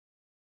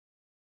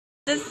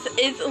This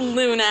is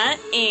Luna,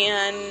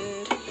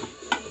 and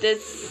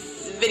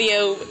this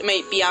video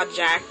might be all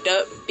jacked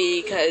up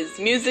because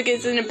music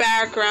is in the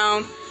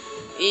background.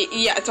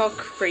 Yeah, it's all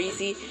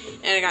crazy,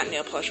 and I got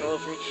nail polish all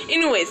over me.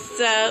 Anyways,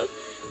 so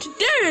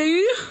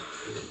today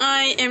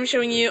I am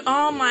showing you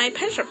all my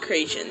pet shop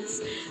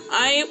creations.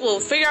 I will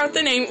figure out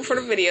the name for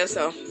the video,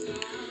 so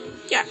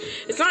yeah,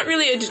 it's not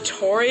really a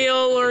tutorial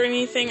or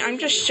anything. I'm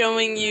just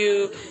showing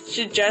you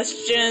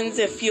suggestions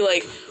if you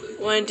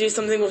want to do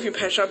something with your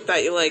pet shop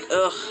that you're like,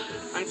 ugh,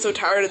 I'm so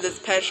tired of this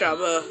pet shop,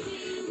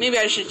 maybe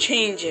I should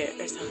change it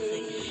or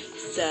something.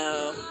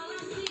 So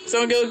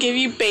I'm going to give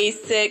you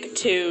basic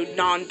to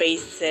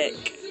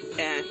non-basic,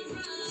 and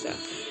so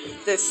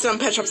there's some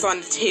pet shops on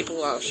the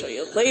table I'll show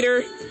you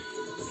later.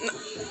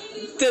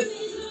 The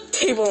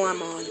table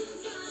I'm on.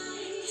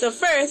 So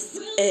first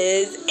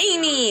is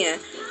Amy.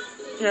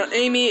 Now,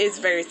 Amy is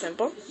very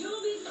simple.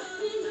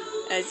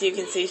 As you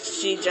can see,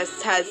 she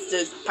just has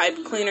those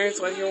pipe cleaners,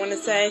 whatever you want to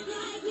say,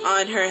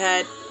 on her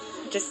head.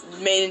 Just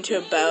made into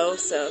a bow,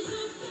 so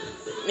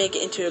make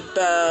it into a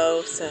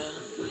bow, so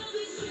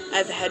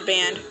as a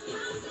headband.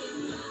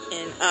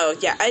 And, oh,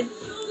 yeah, I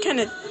kind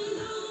of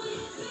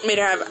made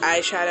her have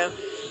eyeshadow.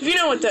 If you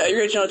know what the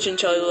original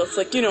chinchilla looks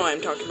like, you know what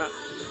I'm talking about.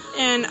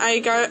 And I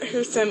got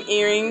her some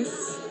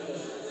earrings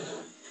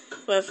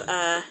with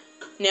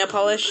nail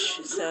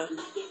polish, so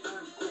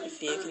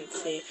if you can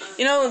see.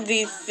 You know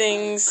these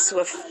things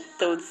with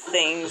those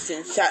things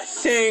and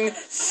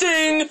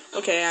sing.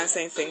 Okay, I'm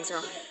saying things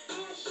wrong.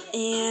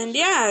 And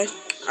yeah,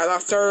 I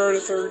lost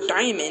her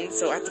diamond,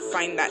 so I have to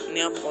find that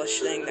nail polish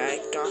thing that I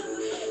got.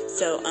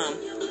 So,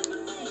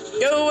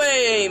 go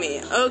away,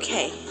 Amy.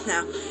 Okay,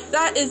 now,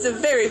 that is a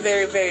very,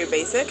 very, very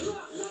basic.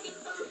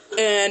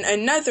 And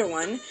another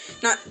one,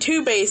 not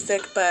too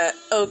basic, but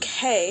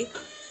okay.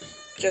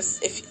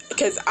 Just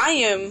because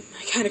I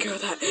kind of girl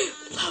that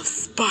loves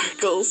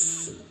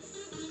sparkles.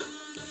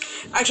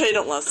 Actually, I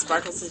don't love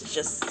sparkles, it's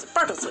just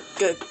sparkles look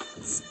good.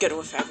 It's good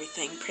with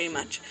everything, pretty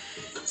much.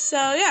 So,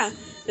 yeah,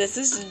 this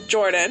is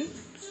Jordan.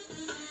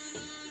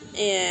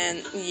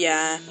 And,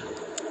 yeah,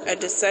 I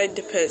decided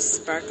to put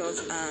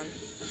sparkles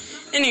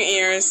in your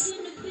ears.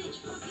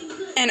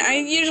 And I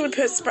usually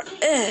put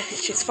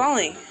she's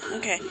falling.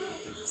 Okay.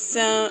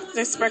 So,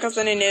 there's sparkles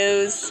on her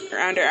nose,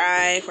 around her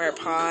eye, where her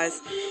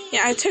paws.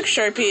 Yeah, I took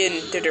Sharpie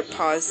and did her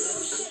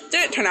paws.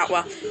 Didn't turn out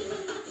well.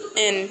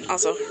 And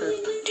also her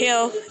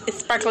tail is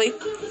sparkly.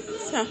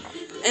 So,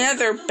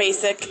 another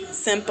basic,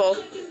 simple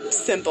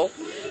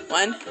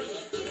one.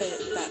 Put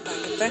that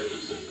back up there.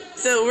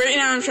 So, right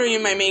now I'm showing you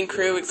my main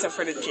crew, except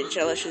for the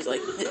chinchilla. She's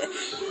like,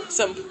 bleh.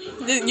 So,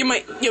 you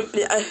might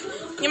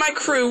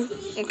crew.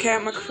 Okay,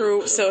 I'm a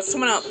crew. So,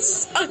 someone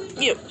else. Oh,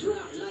 you.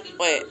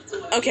 Wait,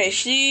 okay,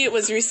 she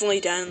was recently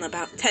done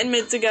about 10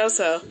 minutes ago,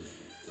 so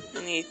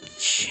I need to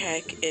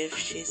check if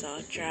she's all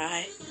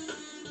dry.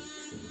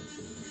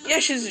 Yeah,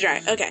 she's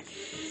dry, okay.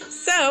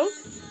 So,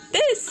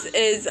 this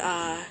is,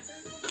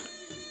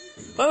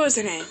 what was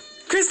her name?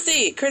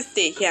 Christy,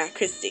 yeah,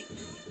 Christy.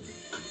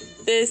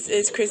 This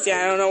is Christy,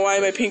 I don't know why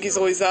my pinky's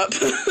always up.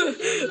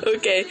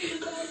 Okay,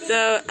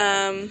 so,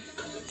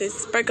 there's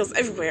sparkles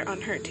everywhere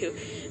on her, too.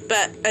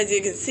 But, as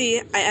you can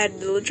see, I added a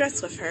little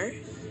dress with her.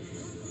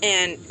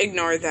 And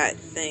ignore that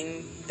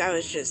thing. That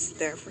was just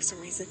there for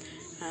some reason.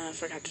 I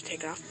forgot to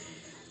take it off.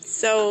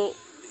 So,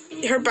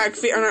 her back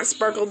feet are not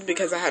sparkled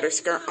because I had her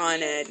skirt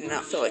on and I did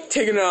not feel like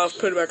taking it off,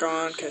 put it back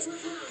on, because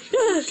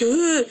I'm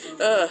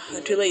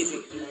too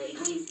lazy.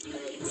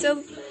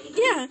 So,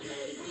 yeah.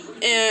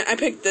 And I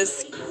picked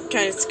this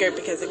kind of skirt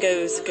because it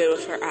goes good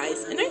with her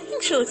eyes. And I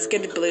think she looks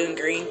good in blue and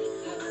green.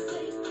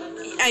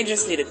 I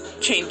just need to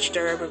change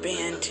the rubber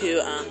band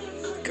to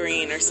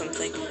green or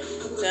something.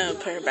 So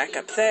put her back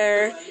up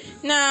there.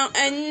 Now,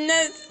 and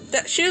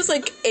that she was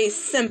like a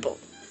simple,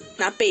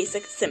 not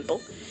basic,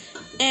 simple.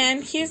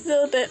 And here's a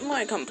little bit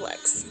more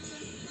complex.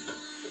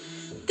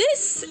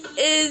 This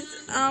is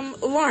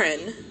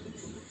Lauren.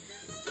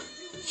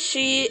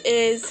 She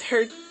is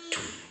her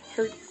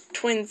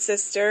twin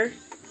sister,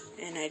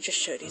 and I just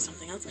showed you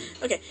something else.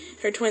 Okay,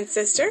 her twin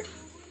sister.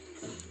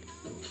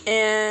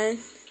 And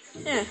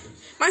yeah,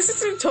 my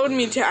sister told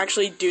me to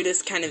actually do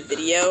this kind of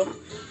video,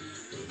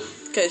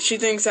 because she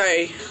thinks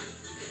I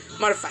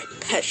modify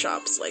pet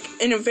shops, like,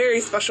 in a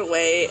very special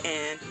way,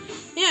 and,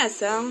 yeah,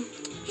 so,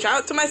 shout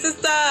out to my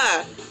sister!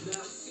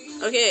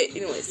 Okay,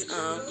 anyways,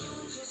 oh.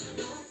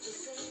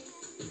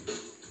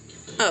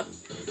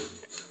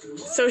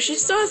 So, she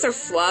still has her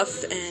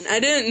fluff, and I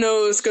didn't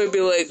know it was gonna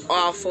be, like,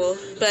 awful,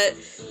 but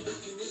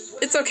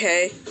it's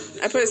okay.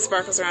 I put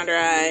sparkles around her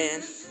eye,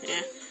 and,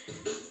 yeah.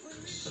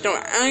 Don't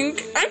worry,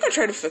 I'm gonna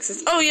try to fix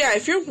this. Oh, yeah,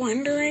 if you're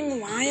wondering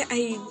why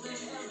I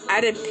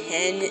added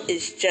pin,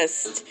 is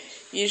just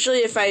usually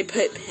if I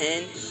put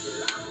pin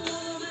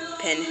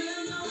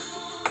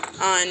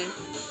on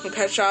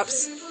pet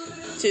shops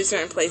to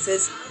certain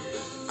places,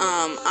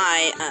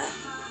 I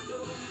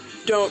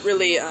don't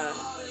really how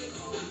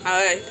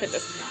I put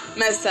this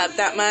mess up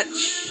that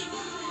much.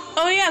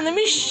 Oh yeah, let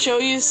me show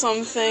you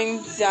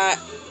something that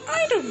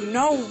I don't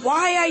know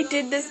why I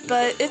did this,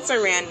 but it's a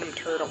random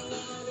turtle.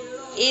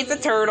 It's a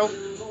turtle.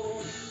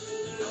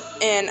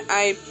 And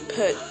I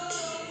put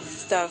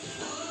stuff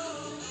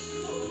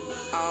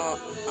all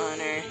on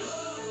her.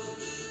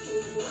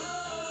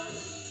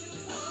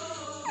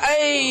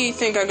 I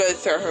think I'm gonna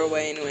throw her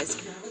away anyways.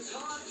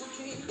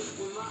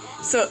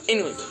 So,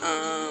 anyways,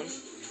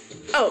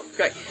 oh,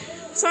 right.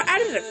 So I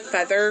added a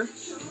feather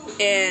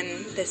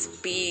and this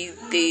bead.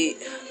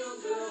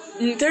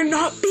 They're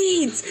not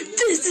beads.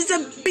 This is a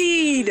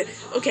bead.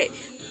 Okay.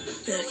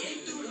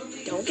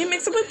 Don't get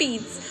mixed up with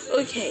beads.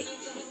 Okay.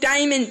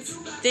 Diamonds.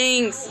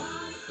 Things.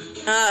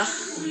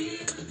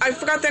 I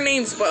forgot their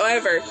names, but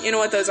whatever. You know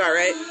what those are,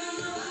 right?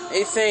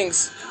 Hey,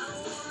 things.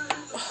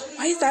 Oh,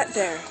 why is that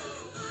there?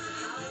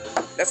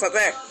 That's not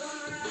there.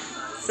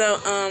 So,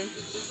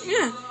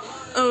 yeah.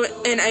 Oh,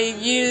 and I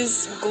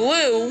use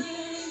glue,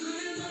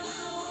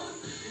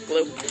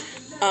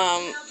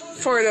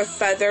 for the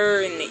feather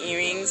and the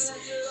earrings.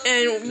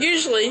 And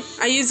usually,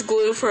 I use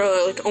glue for,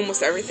 like,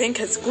 almost everything,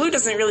 because glue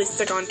doesn't really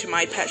stick onto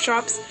my pet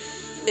shops.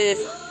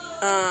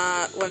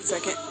 One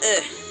second.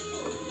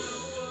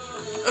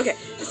 Okay,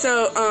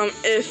 so,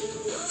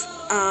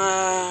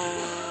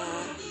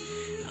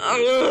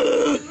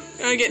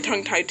 I get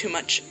tongue-tied too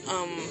much.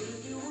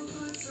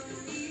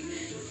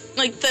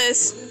 Like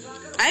this.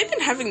 I've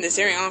been having this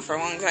earring on for a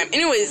long time.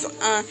 Anyways,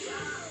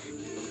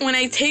 when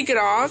I take it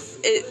off,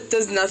 it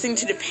does nothing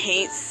to the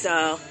paint,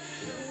 so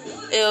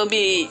it'll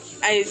be,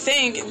 I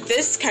think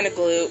this kind of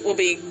glue will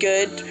be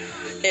good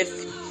if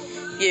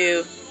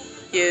you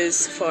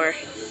use for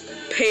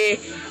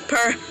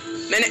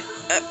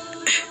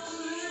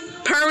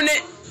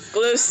permanent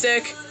glue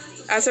stick,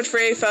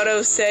 acid-free,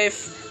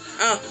 photo-safe.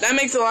 Oh, that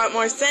makes a lot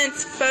more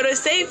sense.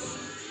 Photo-safe?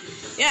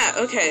 Yeah,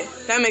 okay.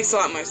 That makes a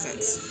lot more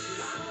sense.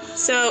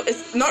 So,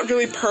 it's not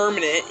really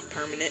permanent.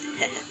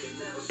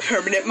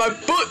 Permanent, my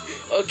butt!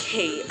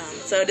 Okay,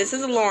 so this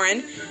is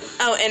Lauren.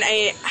 Oh, and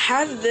I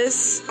have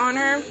this on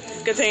her.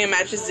 Good thing it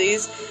matches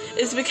these.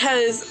 Is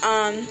because,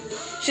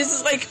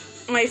 she's like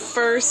my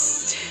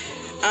first,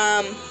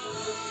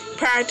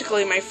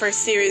 practically my first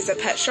series of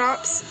pet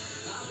shops.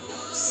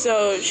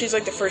 So, she's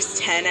like the first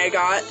 10 I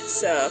got,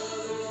 so,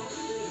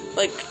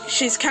 like,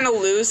 she's kind of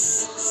loose,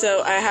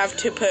 so I have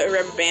to put a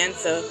rubber band,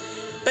 so,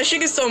 but she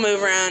can still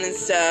move around and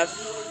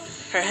stuff.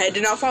 Her head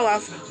did not fall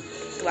off,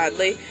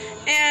 gladly.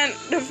 And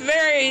the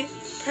very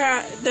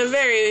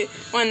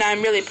one that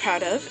I'm really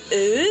proud of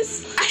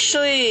is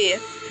Ashley.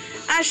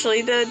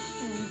 Ashley, the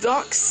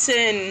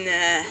dachshund.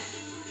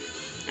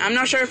 I'm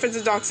not sure if it's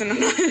a dachshund or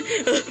not.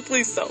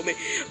 Please tell me.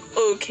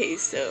 Okay,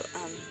 so,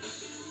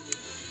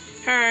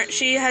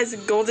 she has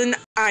golden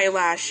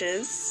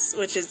eyelashes,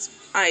 which is,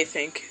 I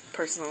think,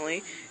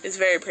 personally, is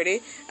very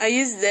pretty. I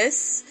use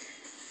this,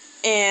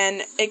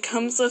 and it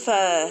comes with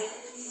a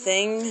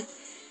thing.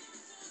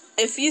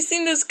 If you've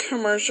seen those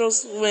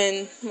commercials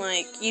when,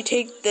 like, you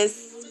take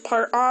this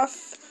part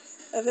off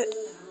of it,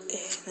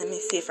 let me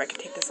see if I can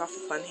take this off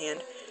with one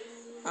hand.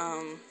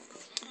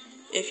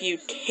 If you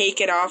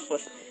take it off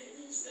with,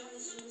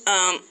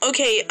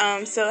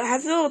 so it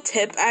has a little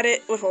tip at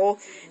it with a hole,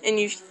 and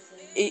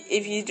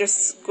if you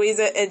just squeeze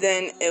it, and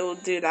then it will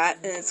do that,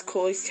 and it's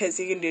cool because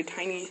you can do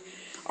tiny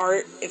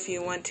art if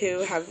you want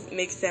to,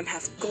 make them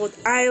have gold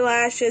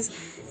eyelashes,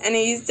 and I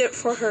used it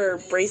for her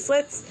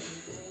bracelets.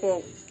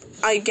 Well,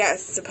 I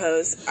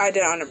suppose. I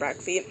did it on her back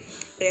feet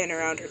and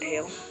around her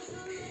tail.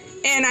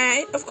 And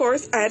I, of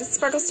course, added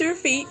sparkles to her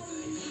feet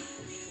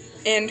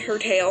and her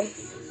tail.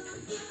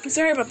 I'm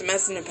sorry about the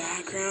mess in the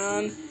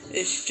background.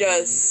 It's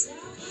just,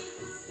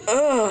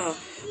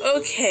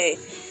 okay.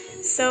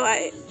 So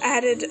I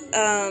added,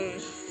 one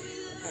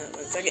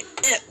second.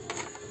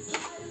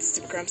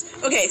 Stupid crumbs.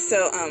 Okay,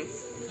 so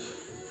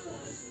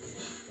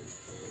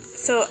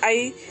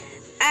I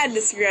added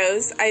this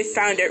rose. I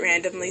found it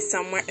randomly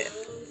somewhere.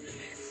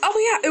 Oh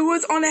yeah, it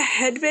was on a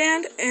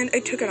headband, and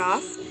I took it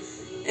off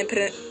and put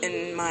it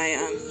in my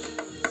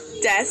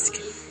desk,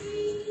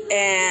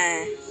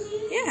 and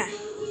yeah.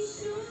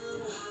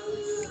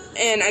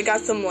 And I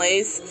got some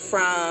lace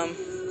from,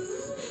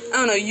 I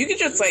don't know, you could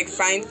just like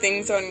find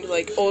things on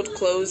like old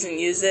clothes and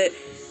use it.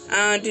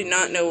 I do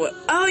not know what.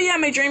 Oh yeah,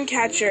 my dream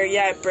catcher.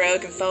 Yeah, it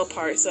broke and fell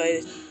apart, so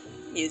I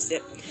used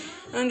it.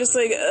 I'm just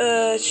like,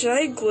 should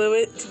I glue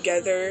it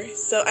together?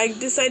 So I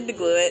decided to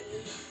glue it,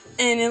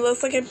 and it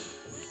looks like a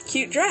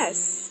cute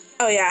dress.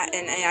 Oh yeah,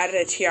 and I added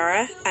a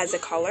tiara as a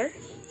collar,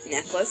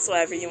 necklace,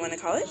 whatever you want to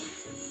call it.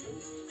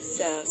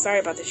 So, sorry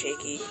about the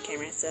shaky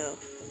camera, so,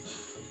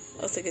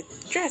 it looks like a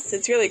dress.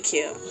 It's really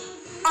cute.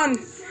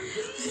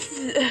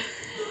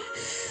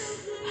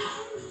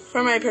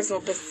 From my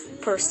personal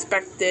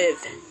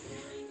perspective.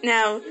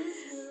 Now,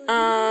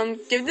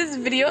 give this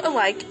video a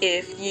like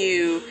if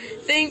you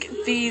think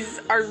these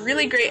are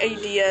really great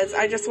ideas.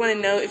 I just want to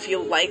know if you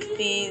like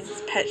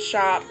these pet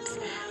shops,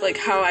 like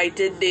how I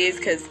did these,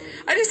 because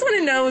I just want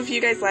to know if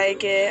you guys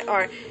like it,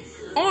 or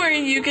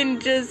you can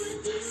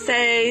just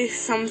say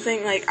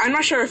something like, I'm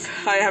not sure if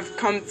I have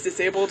comments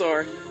disabled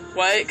or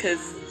what,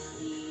 because,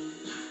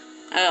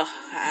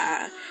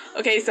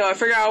 Okay, so I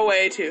figured out a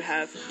way to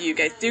have you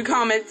guys do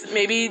comments.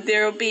 Maybe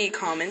there'll be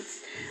comments.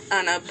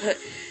 I don't know,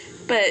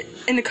 but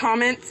in the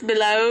comments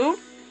below,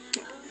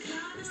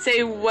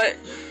 say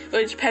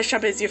which pet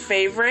shop is your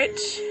favorite.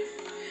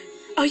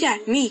 Oh yeah,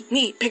 me,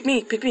 pick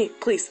me,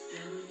 please.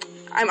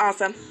 I'm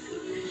awesome.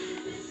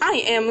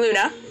 I am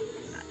Luna.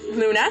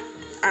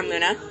 I'm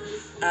Luna.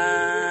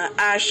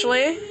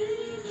 Ashley.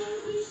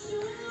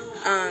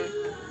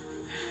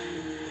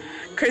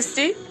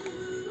 Christy.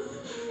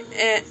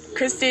 And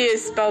Christy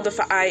is spelled with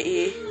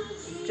I-E,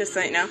 just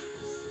so you know.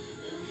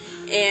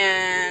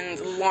 And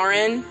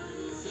Lauren.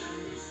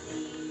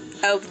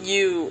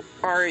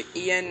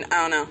 L-U-R-E-N.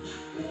 I don't know.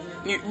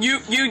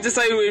 You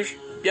decide which.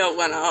 Yo,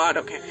 well, no, I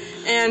don't care.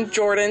 And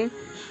Jordan.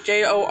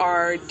 Jordan.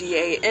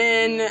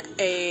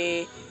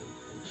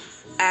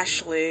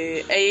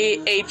 Ashley.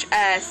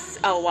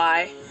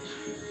 A-H-S-L-Y.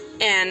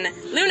 And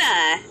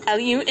Luna.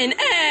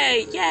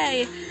 L-U-N-A.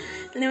 Yay.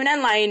 Luna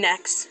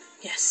Lionx.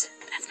 Yes,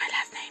 that's my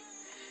last name.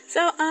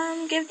 So,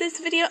 give this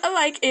video a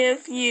like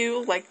if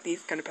you like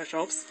these kind of pet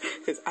shops.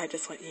 Because I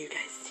just want you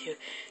guys to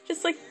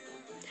just like.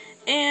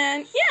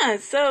 And yeah,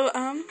 so,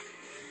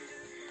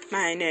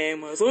 my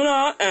name was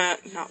Luna.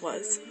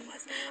 Was.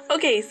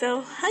 Okay,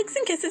 so hugs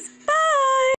and kisses. Bye.